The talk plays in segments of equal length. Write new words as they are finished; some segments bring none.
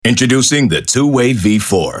Introducing the Two-Way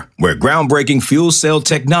V4, where groundbreaking fuel cell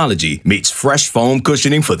technology meets fresh foam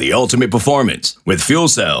cushioning for the ultimate performance. With fuel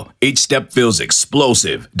cell, each step feels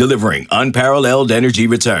explosive, delivering unparalleled energy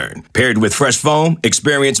return. Paired with fresh foam,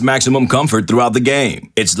 experience maximum comfort throughout the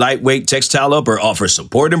game. Its lightweight textile upper offers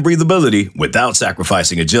support and breathability without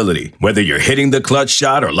sacrificing agility. Whether you're hitting the clutch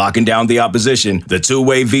shot or locking down the opposition, the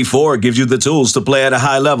Two-Way V4 gives you the tools to play at a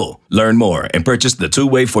high level. Learn more and purchase the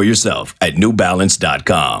Two-Way for yourself at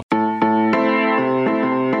newbalance.com.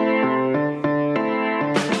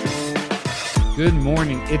 Good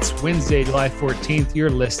morning. It's Wednesday, July 14th. You're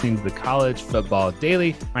listening to the College Football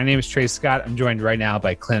Daily. My name is Trey Scott. I'm joined right now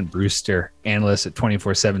by Clint Brewster, analyst at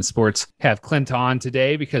 24/7 Sports. Have Clint on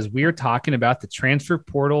today because we are talking about the transfer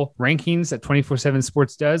portal rankings that 24/7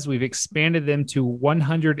 Sports does. We've expanded them to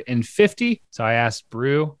 150. So I asked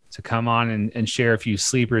Brew to come on and share a few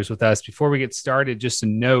sleepers with us. Before we get started, just a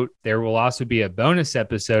note, there will also be a bonus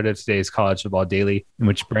episode of today's College Football Daily in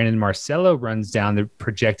which Brandon Marcello runs down the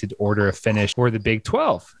projected order of finish for the Big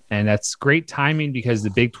 12. And that's great timing because the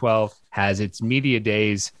Big 12 has its media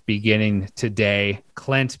days beginning today.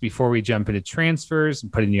 Clint, before we jump into transfers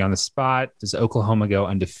and putting you on the spot, does Oklahoma go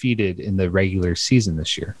undefeated in the regular season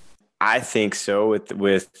this year? I think so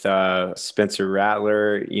with Spencer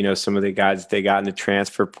Rattler, some of the guys that they got in the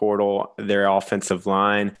transfer portal, their offensive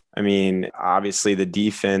line. I mean, obviously the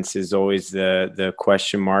defense is always the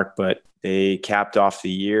question mark, but they capped off the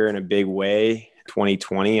year in a big way,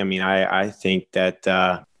 2020. I mean, I think that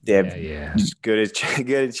they have as good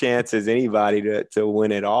a chance as anybody to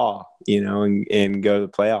win it all, and go to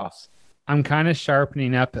the playoffs. I'm kind of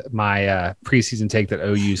sharpening up my preseason take that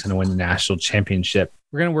OU is going to win the national championship.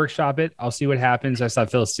 We're going to workshop it. I'll see what happens. I saw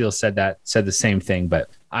Phil Steele said the same thing, but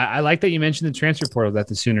I like that you mentioned the transfer portal that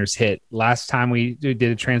the Sooners hit. Last time we did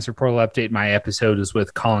a transfer portal update, my episode was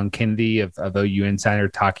with Colin Kennedy of OU Insider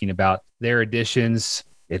talking about their additions.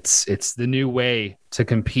 It's the new way to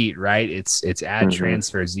compete, right? It's add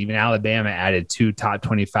transfers. Even Alabama added 2 top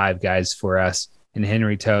 25 guys for us in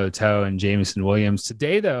Henry To'oTo'o and Jameson Williams.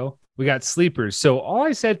 Today, though, we got sleepers. So all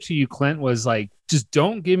I said to you, Clint, was just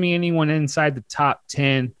don't give me anyone inside the top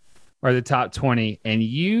 10 or the top 20. And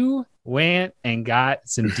you went and got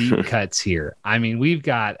some deep cuts here. I mean, we've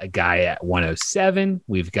got a guy at 107.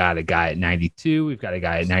 We've got a guy at 92. We've got a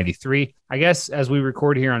guy at 93. I guess as we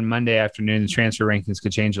record here on Monday afternoon, the transfer rankings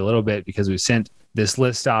could change a little bit because we sent this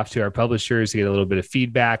list off to our publishers to get a little bit of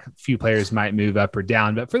feedback. A few players might move up or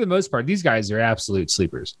down, but for the most part, these guys are absolute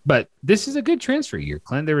sleepers. But this is a good transfer year,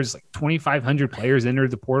 Clint. There was 2,500 players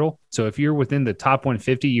entered the portal. So if you're within the top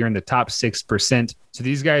 150, you're in the top 6%. So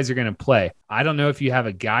these guys are going to play. I don't know if you have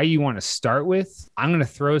a guy you want to start with. I'm going to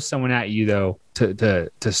throw someone at you, though, to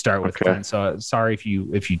start with, Clint. So sorry if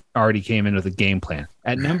you already came in with a game plan.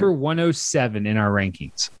 At number 107 in our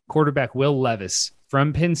rankings, quarterback Will Levis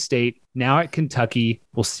from Penn State, now at Kentucky.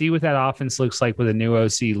 We'll see what that offense looks like with a new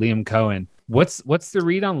OC, Liam Cohen. What's the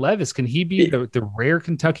read on Levis? Can he be the rare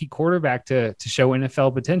Kentucky quarterback to show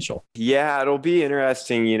NFL potential? Yeah, it'll be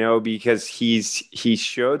interesting, because he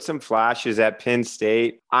showed some flashes at Penn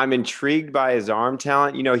State. I'm intrigued by his arm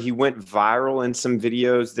talent. He went viral in some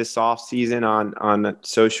videos this offseason on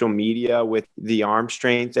social media with the arm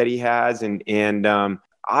strength that he has, and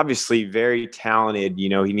obviously very talented. He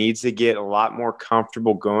needs to get a lot more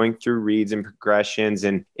comfortable going through reads and progressions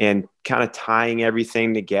and kind of tying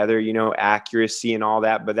everything together, accuracy and all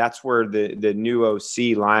that. But that's where the new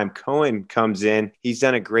OC, Liam Cohen, comes in. He's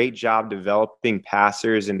done a great job developing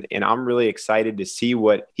passers, and I'm really excited to see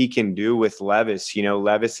what he can do with Levis.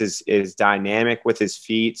 Levis is dynamic with his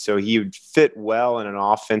feet, so he would fit well in an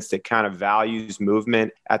offense that kind of values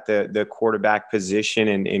movement at the quarterback position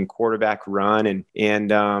and quarterback run,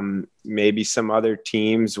 and maybe some other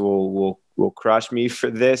teams will crush me for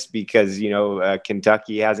this because,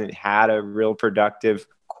 Kentucky hasn't had a real productive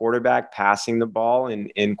quarterback passing the ball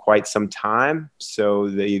in quite some time. So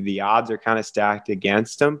the odds are kind of stacked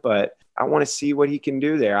against him, but I want to see what he can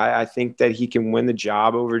do there. I think that he can win the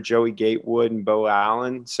job over Joey Gatewood and Bo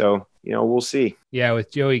Allen. So, we'll see. Yeah,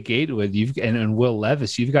 with Joey Gatewood and Will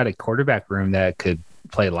Levis, you've got a quarterback room that could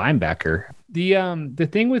play linebacker. The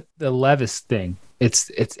thing with the Levis thing,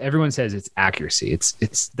 it's everyone says it's accuracy.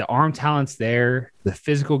 It's the arm talent's there, the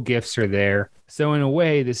physical gifts are there. So in a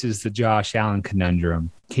way, this is the Josh Allen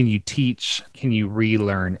conundrum. Can you teach? Can you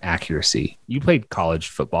relearn accuracy? You played college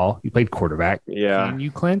football. You played quarterback. Yeah. Can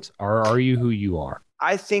you, Clint? Or are you who you are?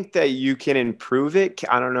 I think that you can improve it.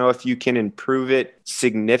 I don't know if you can improve it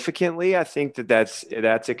significantly. I think that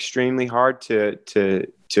that's extremely hard to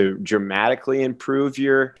dramatically improve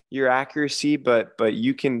your accuracy, but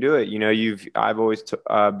you can do it. I've always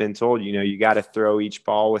been told, you got to throw each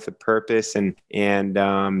ball with a purpose and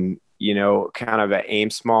kind of an aim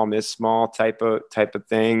small, miss small type of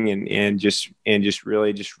thing, and just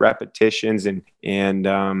really just repetitions and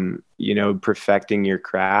perfecting your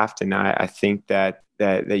craft. And I think that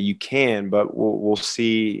you can, but we'll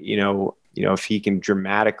see, if he can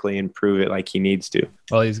dramatically improve it like he needs to.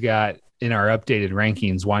 Well, he's got, in our updated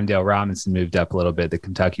rankings, Wan'Dale Robinson moved up a little bit, the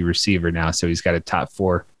Kentucky receiver now. So he's got a top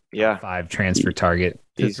 4, top 5 transfer target.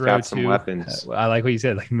 He's got some weapons. I like what you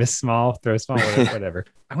said, like miss small, throw small, whatever.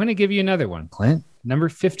 I'm going to give you another one, Clint. Number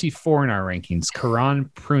 54 in our rankings, Karan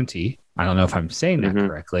Prunty. I don't know if I'm saying that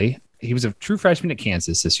correctly. He was a true freshman at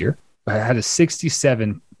Kansas this year, but had a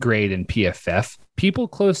 67 grade in PFF. People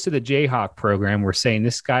close to the Jayhawk program were saying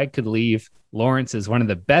this guy could leave Lawrence as one of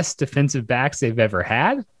the best defensive backs they've ever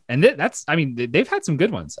had. And they've had some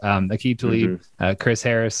good ones. Aqib Talib, Chris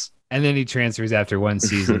Harris. And then he transfers after one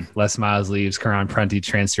season. Les Miles leaves. Karan Prunty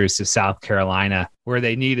transfers to South Carolina, where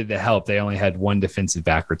they needed the help. They only had one defensive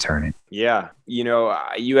back returning. Yeah.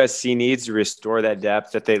 USC needs to restore that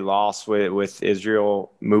depth that they lost with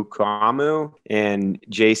Israel Mukuamu and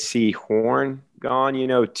JC Horn gone,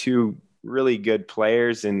 2 really good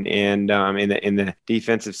players and in the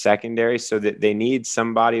defensive secondary, so that they need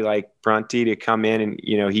somebody like Prunty to come in and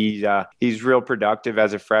he's real productive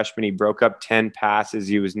as a freshman. He broke up 10 passes.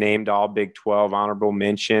 He was named all Big 12 honorable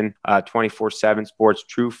mention, 24/7 Sports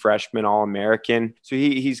true freshman All-American. So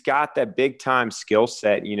he's got that big time skill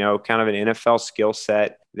set, kind of an NFL skill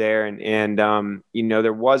set there. And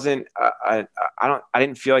there wasn't, I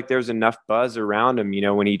didn't feel like there was enough buzz around him,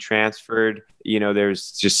 when he transferred.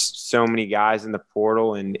 There's just so many guys in the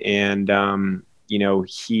portal and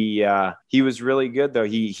he was really good though.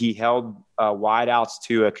 He held wideouts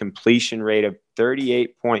to a completion rate of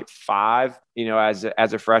 38.5,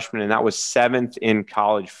 as a freshman, and that was 7th in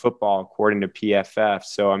college football according to PFF.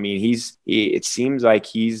 So it seems like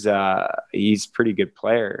he's a pretty good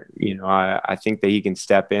player. I think that he can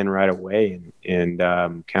step in right away and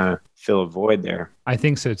kind of fill a void there. I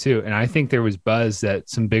think so too. And I think there was buzz that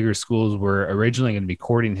some bigger schools were originally going to be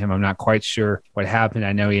courting him. I'm not quite sure what happened.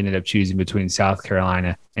 I know he ended up choosing between South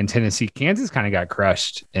Carolina and Tennessee. Kansas kind of got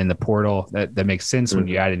crushed in the portal. That makes sense when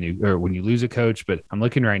you add when you lose a coach. But I'm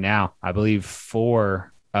looking right now, I believe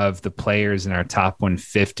 4 of the players in our top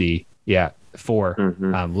 150. Yeah. 4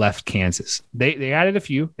 left Kansas. They added a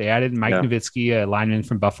few. They added Mike Nowitzki, a lineman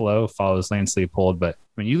from Buffalo, follows Lance Leopold. But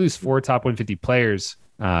when you lose 4 top 150 players,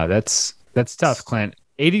 that's tough, Clint.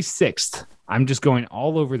 86th. I'm just going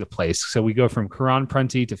all over the place. So we go from Karan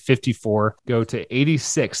Prunty to 54, go to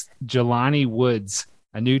 86th, Jelani Woods,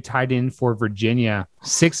 a new tight end for Virginia,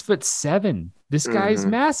 6'7". This guy is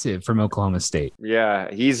massive from Oklahoma State. Yeah,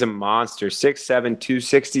 he's a monster. 6'7",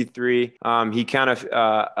 263. He kind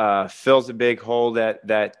of fills a big hole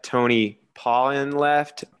that Tony Paulin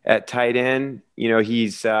left at tight end.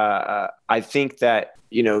 He's I think that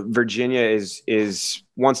Virginia is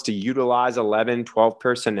wants to utilize 11, 12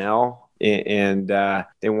 personnel, and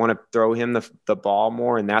they want to throw him the ball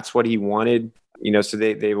more, and that's what he wanted. So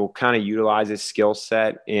they will kind of utilize his skill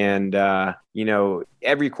set, and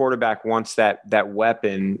every quarterback wants that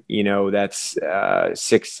weapon, that's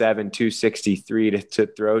 6'7", 263 to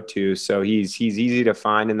throw to. So he's easy to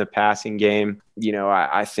find in the passing game.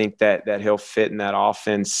 I think that he'll fit in that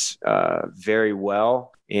offense very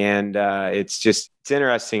well. And it's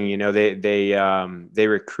interesting, they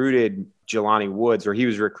recruited Jelani Woods, or he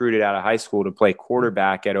was recruited out of high school to play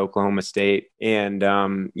quarterback at Oklahoma State. And,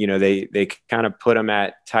 they kind of put him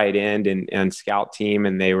at tight end and scout team.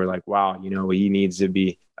 And they were like, wow, he needs to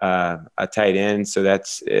be a tight end. So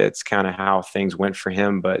it's kind of how things went for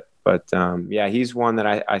him. But he's one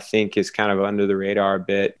that I think is kind of under the radar a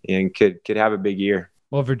bit and could have a big year.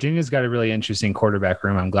 Well, Virginia's got a really interesting quarterback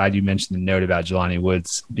room. I'm glad you mentioned the note about Jelani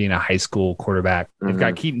Woods being a high school quarterback. They've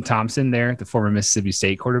got Keaton Thompson there, the former Mississippi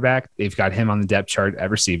State quarterback. They've got him on the depth chart at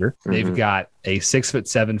receiver. They've got a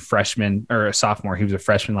 6'7" freshman, or a sophomore. He was a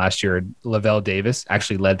freshman last year. Lavelle Davis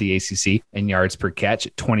actually led the ACC in yards per catch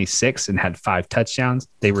at 26 and had 5 touchdowns.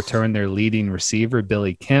 They returned their leading receiver,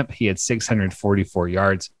 Billy Kemp. He had 644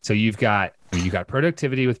 yards. So you've got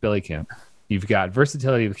productivity with Billy Kemp. You've got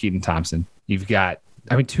versatility with Keaton Thompson. You've got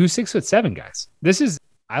 2 6'7" guys.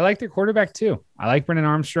 I like their quarterback too. I like Brennan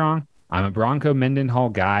Armstrong. I'm a Bronco Mendenhall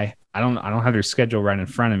guy. I don't have their schedule right in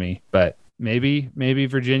front of me, but maybe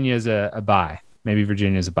Virginia's a buy. Maybe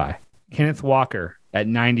Virginia's a buy. Kenneth Walker at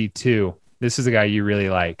 92. This is a guy you really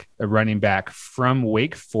like, a running back from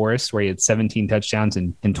Wake Forest, where he had 17 touchdowns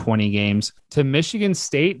in 20 games, to Michigan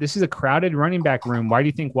State. This is a crowded running back room. Why do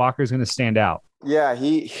you think Walker's going to stand out? Yeah,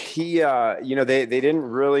 he they didn't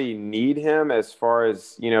really need him as far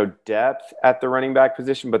as, depth at the running back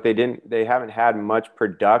position, but they haven't had much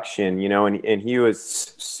production, and he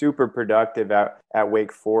was super productive at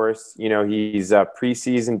Wake Forest. He's a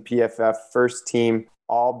preseason PFF first team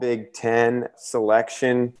all Big Ten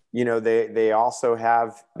selection. They also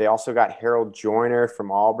got Harold Joyner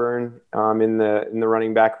from Auburn in the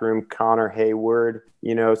running back room, Connor Hayward,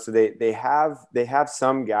 so they have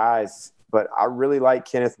some guys. But I really like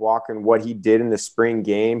Kenneth Walker and what he did in the spring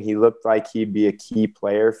game. He looked like he'd be a key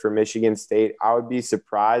player for Michigan State. I would be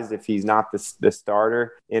surprised if he's not the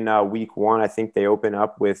starter in week 1. I think they open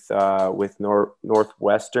up with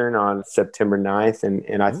Northwestern on September 9th.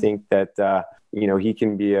 And I think that, he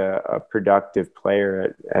can be a productive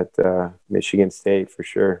player at Michigan State for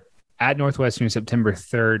sure. At Northwestern, September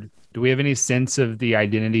 3rd, do we have any sense of the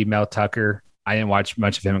identity Mel Tucker? I didn't watch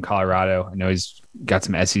much of him in Colorado. I know he's got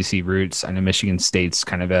some SEC roots. I know Michigan State's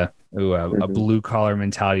kind of a blue collar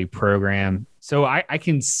mentality program. So I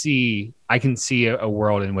can see a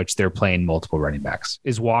world in which they're playing multiple running backs.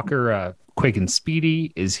 Is Walker quick and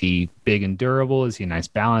speedy? Is he big and durable? Is he a nice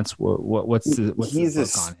balance? What's he's a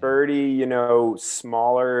spurty,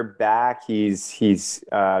 smaller back. He's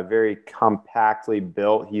very compactly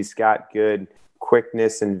built. He's got good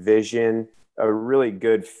quickness and vision. A really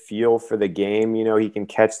good feel for the game. He can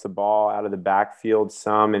catch the ball out of the backfield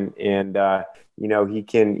some, and he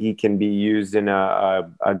can be used in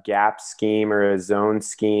a gap scheme or a zone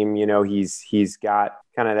scheme. He's got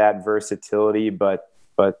kind of that versatility, but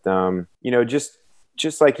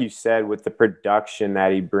just like you said, with the production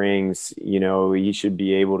that he brings, he should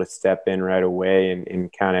be able to step in right away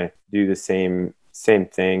and kind of do the same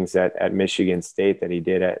things at Michigan State that he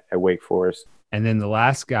did at Wake Forest. And then the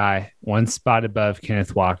last guy, one spot above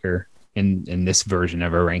Kenneth Walker in this version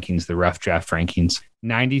of our rankings, the rough draft rankings,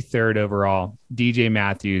 93rd overall, DJ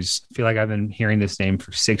Matthews. I feel like I've been hearing this name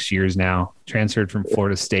for 6 years now. Transferred from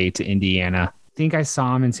Florida State to Indiana. I think I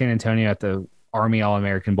saw him in San Antonio at the Army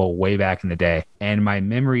All-American Bowl way back in the day. And my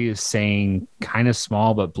memory is saying kind of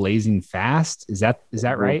small, but blazing fast. Is that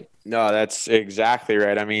right? No, that's exactly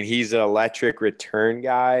right. I mean, he's an electric return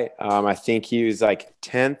guy. I think he was like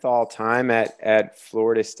 10th all time at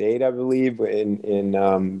Florida State, I believe,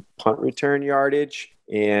 in punt return yardage.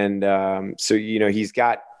 And so, he's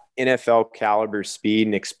got NFL caliber speed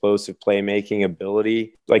and explosive playmaking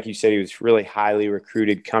ability. Like you said, he was really highly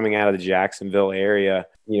recruited coming out of the Jacksonville area.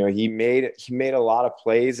 He made a lot of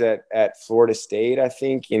plays at Florida State, I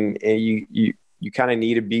think, and you kind of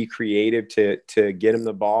need to be creative to get him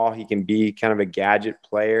the ball. He can be kind of a gadget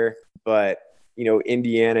player, but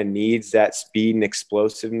Indiana needs that speed and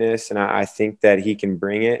explosiveness, and I think that he can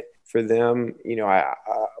bring it for them.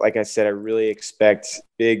 Like I said, I really expect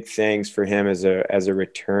big things for him as a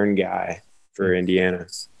return guy for Indiana.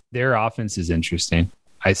 Their offense is interesting.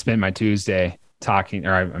 I spent my Tuesday talking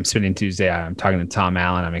to Tom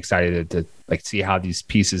Allen. I'm excited to see how these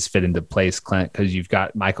pieces fit into place, Clint, because you've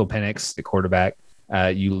got Michael Penix, the quarterback.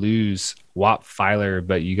 You lose Whop Filer,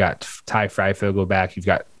 but you got Ty Freifogel back. You've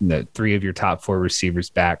got the 3 of your top 4 receivers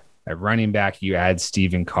back. At running back, you add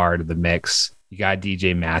Stephen Carr to the mix. You got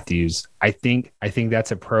DJ Matthews. I think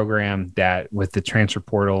that's a program that, with the transfer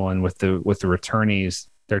portal and with the returnees,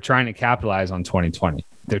 they're trying to capitalize on 2020.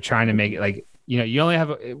 They're trying to make it you only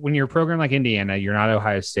have, when you're a program like Indiana, you're not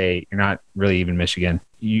Ohio State, you're not really even Michigan.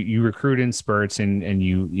 You recruit in spurts, and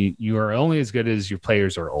you are only as good as your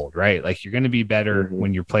players are old, right? Like, you're going to be better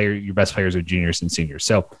when your best players are juniors and seniors.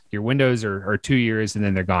 So your windows are 2 years, and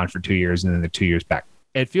then they're gone for 2 years, and then they're 2 years back.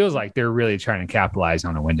 It feels like they're really trying to capitalize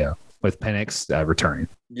on a window with Penix returning.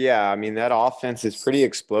 Yeah, I mean, that offense is pretty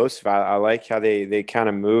explosive. I like how they kind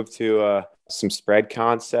of move to some spread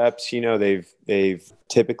concepts. They've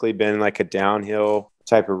typically been like a downhill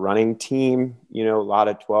type of running team, a lot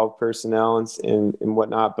of 12 personnel and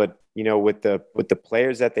whatnot. But, with the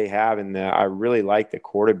players that they have, and I really like the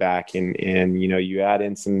quarterback, and you add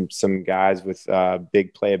in some guys with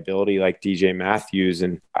big playability like DJ Matthews,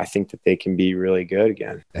 and I think that they can be really good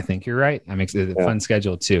again. I think you're right. I'm excited. Fun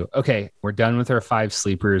schedule too. Okay, we're done with our 5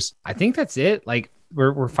 sleepers. I think that's it. Like,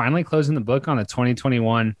 we're finally closing the book on the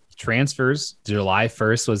 2021 transfers. July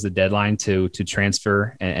 1st was the deadline to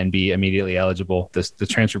transfer and be immediately eligible. The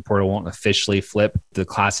transfer portal won't officially flip the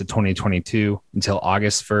class of 2022 until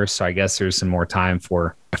August 1st. So I guess there's some more time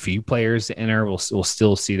for a few players to enter. We'll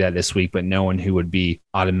still see that this week, but no one who would be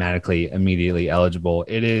automatically immediately eligible.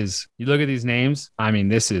 It is, you look at these names, I mean,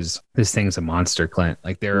 this thing's a monster, Clint.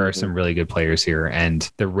 Like there are some really good players here, and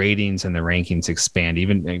the ratings and the rankings expand.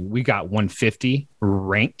 Even we got 150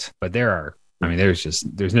 ranked, but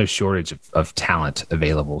there's no shortage of talent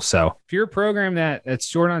available. So if you're a program that's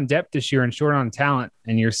short on depth this year and short on talent,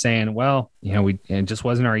 and you're saying, well, it just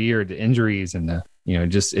wasn't our year, the injuries and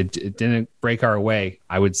it didn't break our way,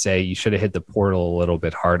 I would say you should have hit the portal a little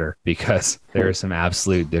bit harder, because there are some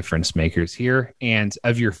absolute difference makers here. And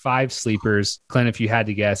of your 5 sleepers, Clint, if you had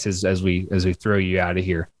to guess, as we throw you out of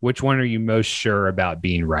here, which one are you most sure about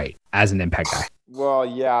being right as an impact guy? Well,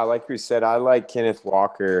 yeah, like we said, I like Kenneth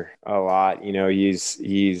Walker a lot.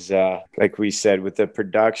 He's like we said, with the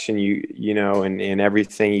production, and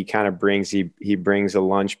everything he kind of brings, he brings a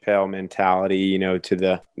lunch pail mentality, to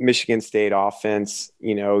the Michigan State offense.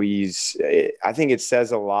 I think it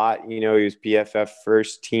says a lot. He was PFF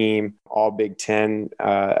first team, all Big Ten,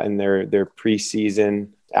 and their preseason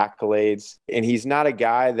accolades. And he's not a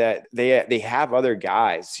guy that they have other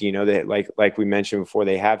guys, that like we mentioned before,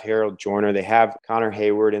 they have Harold Joyner, they have Connor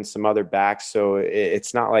Hayward and some other backs. So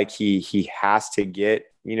it's not like he has to get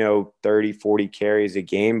 30, 40 carries a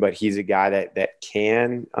game, but he's a guy that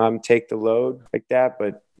can take the load like that.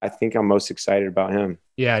 But I think I'm most excited about him.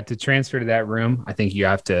 Yeah, to transfer to that room, I think you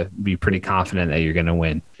have to be pretty confident that you're going to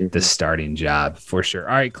win the starting job for sure.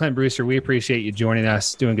 All right, Clint Brewster, we appreciate you joining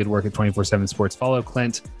us, doing good work at 24/7 Sports. Follow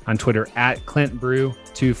Clint on Twitter at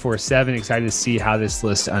ClintBrew247. Excited to see how this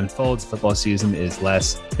list unfolds. Football season is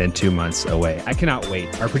less than 2 months away. I cannot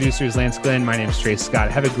wait. Our producer is Lance Glenn. My name is Trace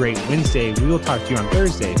Scott. Have a great Wednesday. We will talk to you on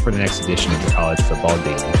Thursday for the next edition of the College Football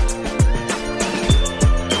Daily.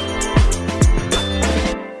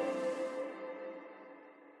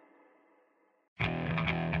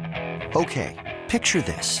 Okay, picture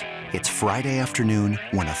this. It's Friday afternoon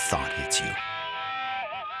when a thought hits you.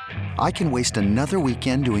 I can waste another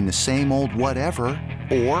weekend doing the same old whatever,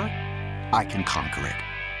 or I can conquer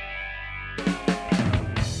it.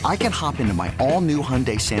 I can hop into my all-new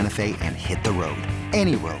Hyundai Santa Fe and hit the road.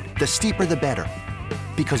 Any road. The steeper, the better.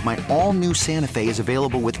 Because my all-new Santa Fe is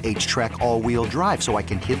available with H-Track all-wheel drive, so I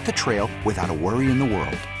can hit the trail without a worry in the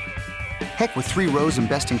world. Heck, with 3 rows and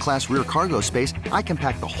best-in-class rear cargo space, I can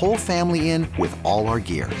pack the whole family in with all our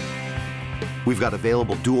gear. We've got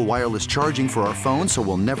available dual wireless charging for our phones, so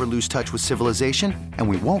we'll never lose touch with civilization, and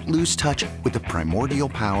we won't lose touch with the primordial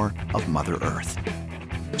power of Mother Earth.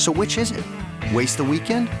 So which is it? Waste the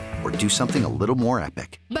weekend or do something a little more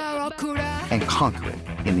epic? And conquer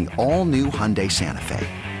it in the all-new Hyundai Santa Fe.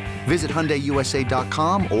 Visit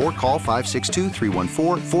HyundaiUSA.com or call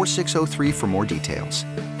 562-314-4603 for more details.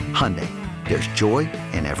 Hyundai, there's joy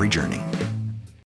in every journey.